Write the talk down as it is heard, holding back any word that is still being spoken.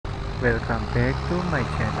Welcome back to my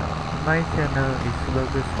channel. My channel is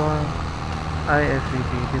Bagus Farm. I every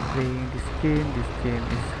day playing this game. This game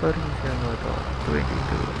is Furniture Motor 22.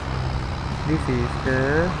 This is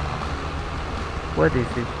the what is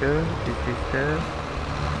it? Sure? This is the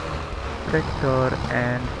Tractor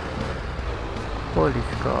and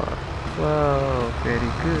police car. Wow,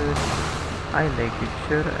 very good. I like it.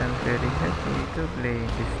 Sure, I'm very happy to play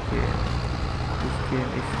this game. This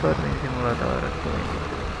game is Furniture Motor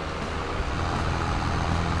 22.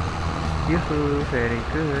 Yoo-hoo, very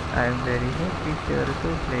good. I'm very happy here to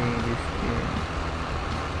play this game.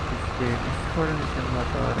 This game is Furniture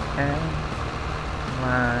Motor and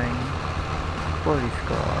my police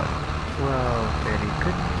car. Wow, very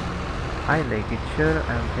good. I like it. Sure,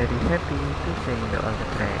 I'm very happy to play on the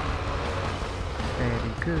track.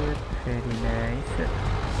 Very good, very nice.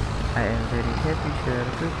 I am very happy sure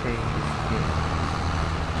to play this game.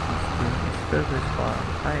 This game is Bagus Farm.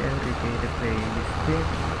 I every day to play this game.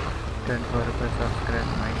 Don't forget to subscribe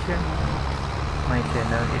my channel. My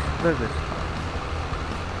channel is Bagus Farm.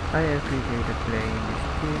 I every day to play this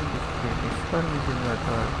game. This game is Furniture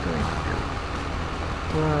Motor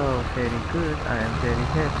 22. Wow, very good. I am very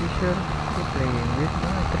happy sure to playing with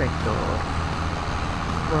my Tractor.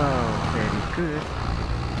 Wow, very good.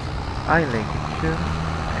 I like it sure.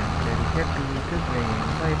 I am very happy to playing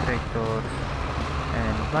my Tractors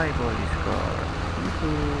and my police car.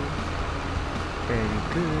 Very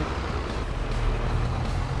good.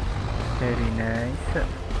 Very nice.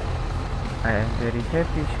 I am very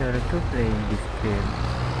happy sure to playing this game.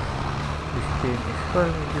 This game is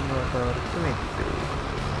Furniture Motor 22.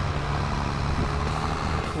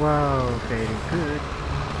 Wow, very good.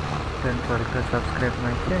 Don't forget to subscribe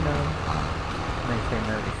my channel. My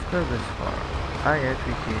channel is Bagus Farm. I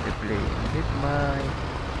appreciate playing with my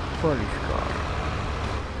police car.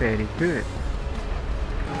 Very good.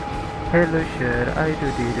 Hello sir, I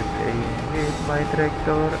do playing with my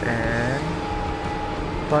tractor and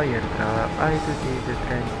fire truck. I do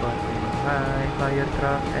transporting my fire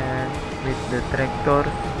truck and with the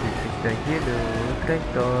tractors. This is the yellow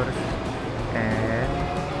tractors and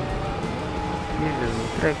yellow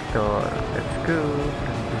tractor. Let's go.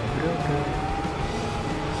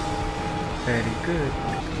 Very good.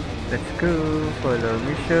 Let's go. Follow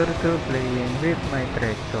me sure to playing with my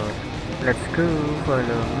tractor. Let's go.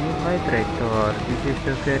 Follow me my tractor. This is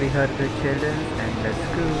the very hard challenge and let's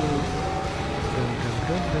go.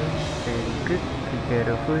 Very good. Be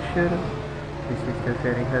careful sure. This is the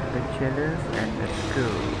very hard challenge and let's go.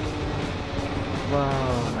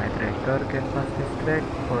 Wow, my tractor can pass this track.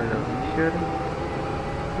 Follow me sure.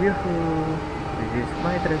 Yoo-hoo! This is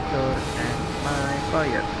my tractor and my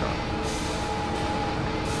fire truck.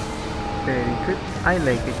 Very good. I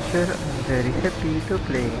like it sure. I'm very happy to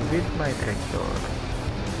play with my tractor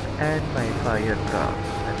and my fire truck.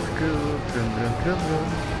 Let's go. Vroom vroom vroom vroom.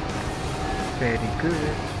 Very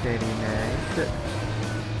good. Very nice.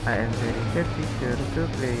 I am very happy sure to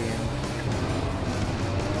play.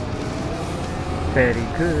 Very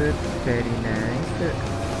good. Very nice.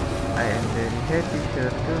 I am very happy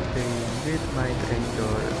sure to play with my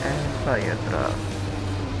tractor and fire truck.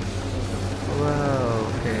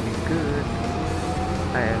 Wow, very good.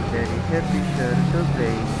 I am very happy sure to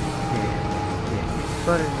play this game. This is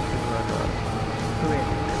Furniture Motor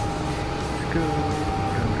 22. Let's go.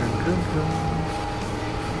 Vroom, vroom, vroom, vroom.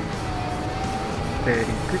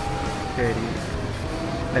 Very good. Very.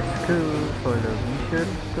 Let's go. Follow me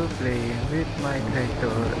sure to play with my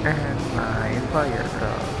tractor and my fire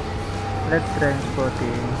truck. Let's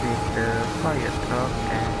transporting with the fire truck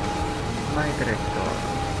and my tractor.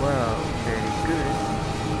 Wow, very good.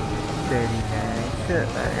 Very nice. I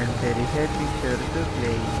am very happy sure to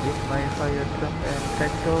play with my fire truck and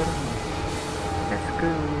tractor. Let's go.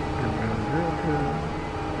 Vroom, vroom, vroom, vroom.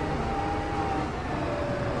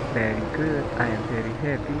 Very good. I am very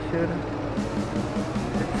happy sure.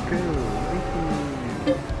 Let's go.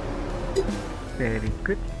 Very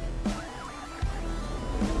good.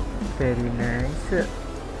 Very nice.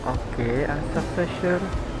 Okay, I'm successful.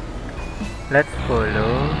 Let's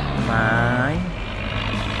follow my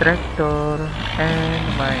tractor and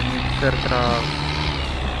my mixer truck.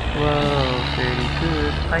 Wow, very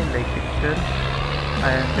good. I like it sir.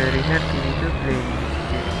 I am very happy to play this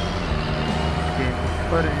game. This game is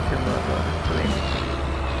Furniture Motor 20.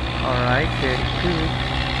 Alright, very good.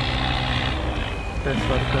 Don't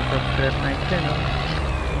forget to subscribe my channel.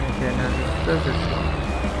 My channel is Bagus Farm.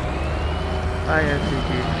 I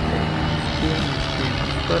appreciate playing this game. This game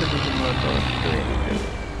is Furniture Motor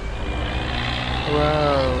 22.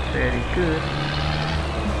 Wow, very good.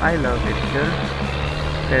 I love it, sir.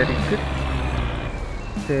 Very good.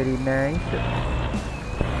 Very nice.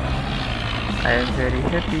 I am very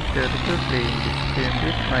happy sir to play this game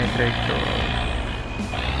with my tractor.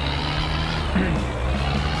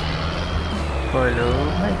 Follow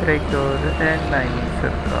my tractor and my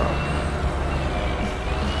circles.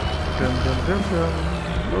 Brum brum brum brum.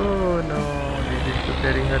 Oh no, this is a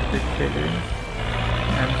very hard challenge.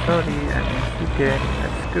 I'm sorry, I'm an accident.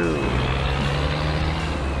 Let's go.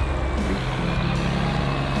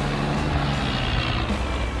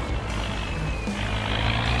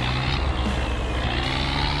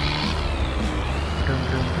 Brum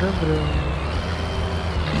brum brum brum.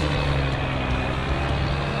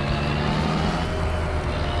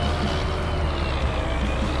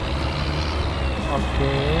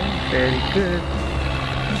 Okay, very good.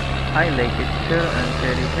 I like it sir, I'm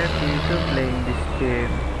very happy to playing this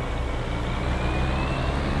game.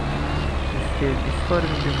 This game is for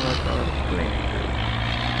the motor playing.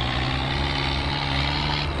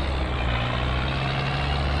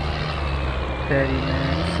 Very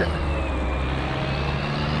nice.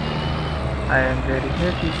 I am very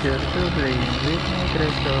happy sir to playing with my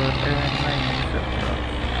tractor and my tractor.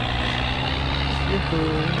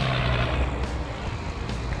 Beautiful.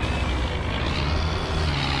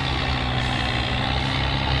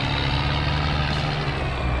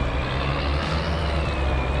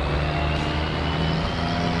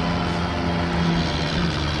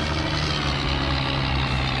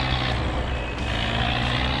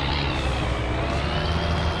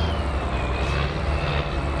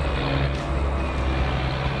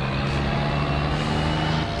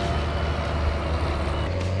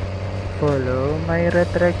 Follow my red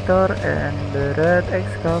tractor and the red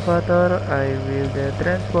excavator. I will be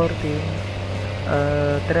transporting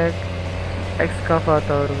a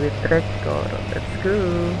excavator with tractor. Let's go.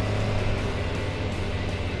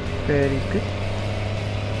 Very good.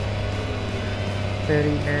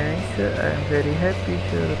 Very nice. I'm very happy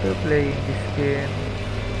sure to play this game.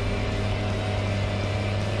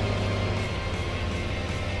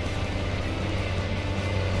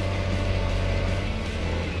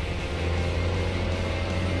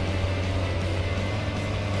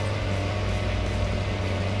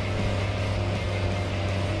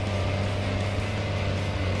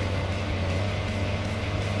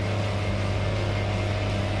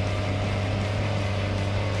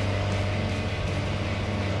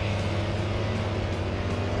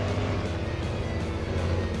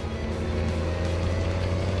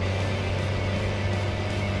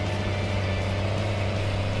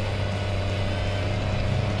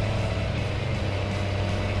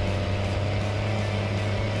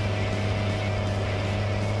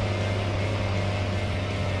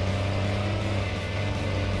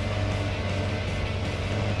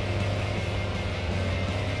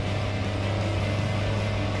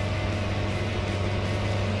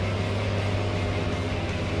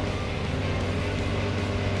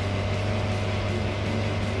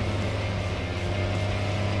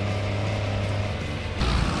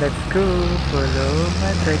 Let's go, follow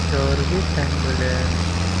my tractor with ambulance.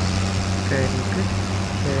 Very good,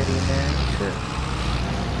 very nice.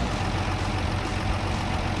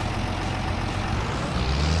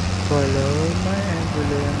 Follow my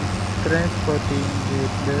ambulance transporting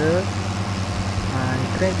with my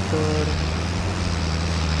tractor.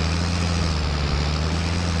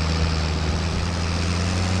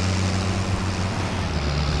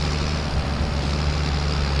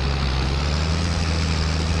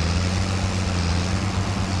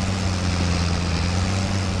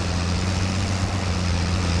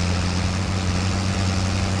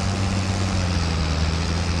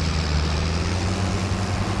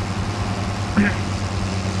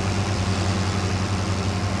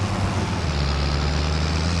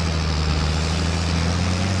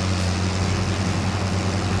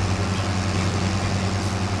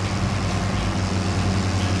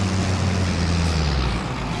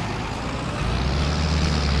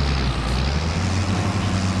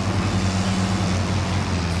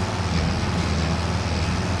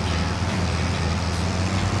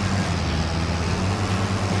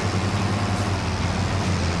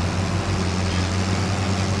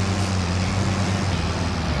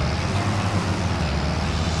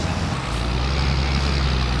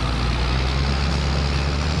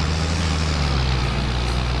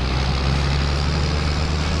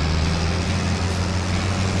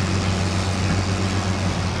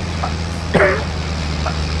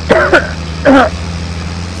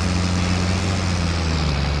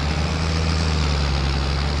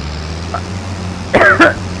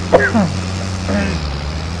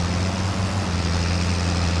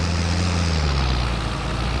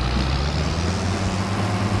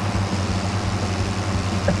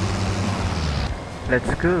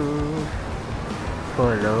 Let's go.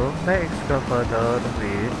 Follow my excavator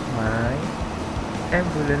with my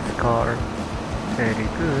ambulance car. Very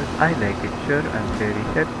good. I like it, sure. I'm very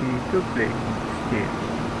happy to play this game.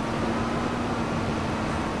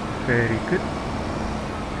 Very good.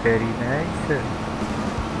 Very nice.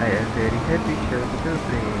 I am very happy, sure, to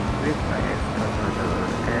play with my excavator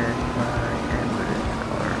and my ambulance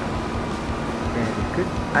car. Very good.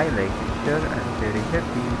 I like it, sure. I'm very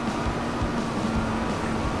happy.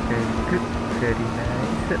 Very good. Very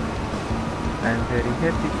nice. I'm very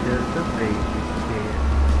happy, sure, to play this game.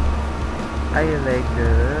 I like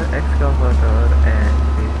the excavator and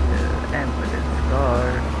with the ambulance car.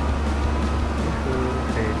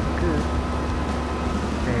 Very good.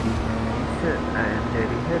 Very nice. I am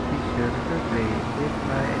very happy, sure, to play with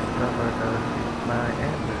my excavator with my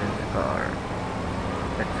ambulance car.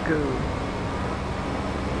 Let's go.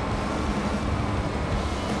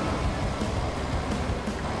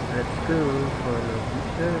 Let's go. Follow me,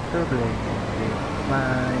 sure, to play with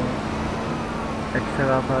my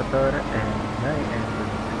excavator and my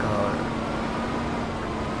ambulance car.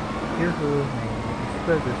 Yoo-hoo, my name is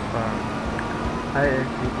Bagus Farm. I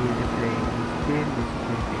actually playing this game. This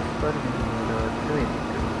game is for me, Road 22.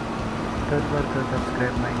 Don't forget to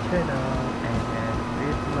subscribe my channel and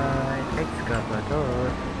with my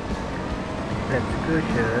excavator. Let's go,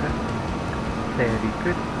 sure. Very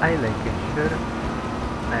good. I like it, sure.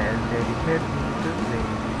 I am very happy to play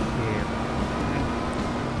this game.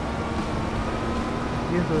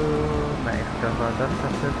 Yoo-hoo, my excavator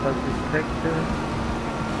successful tractor.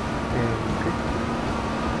 Very good.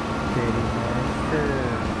 Very nice.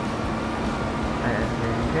 I am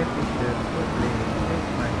very happy to play with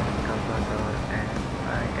my excavator and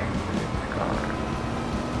my ambulance car.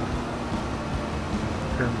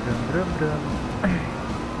 Brum brum brum brum.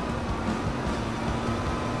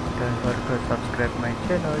 Don't forget to subscribe my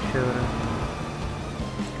channel, sure.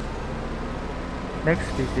 Next,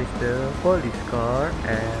 this is the police car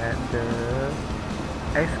and the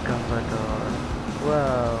excavator.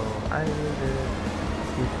 Wow, I will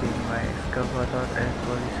using my excavator and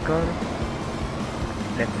police car.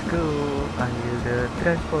 Let's go. I will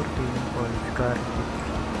transporting police car with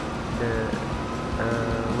the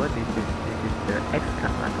what is this? This is the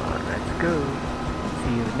excavator. Let's go.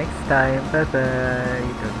 See you next time. Bye bye.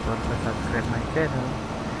 Don't forget to subscribe my channel.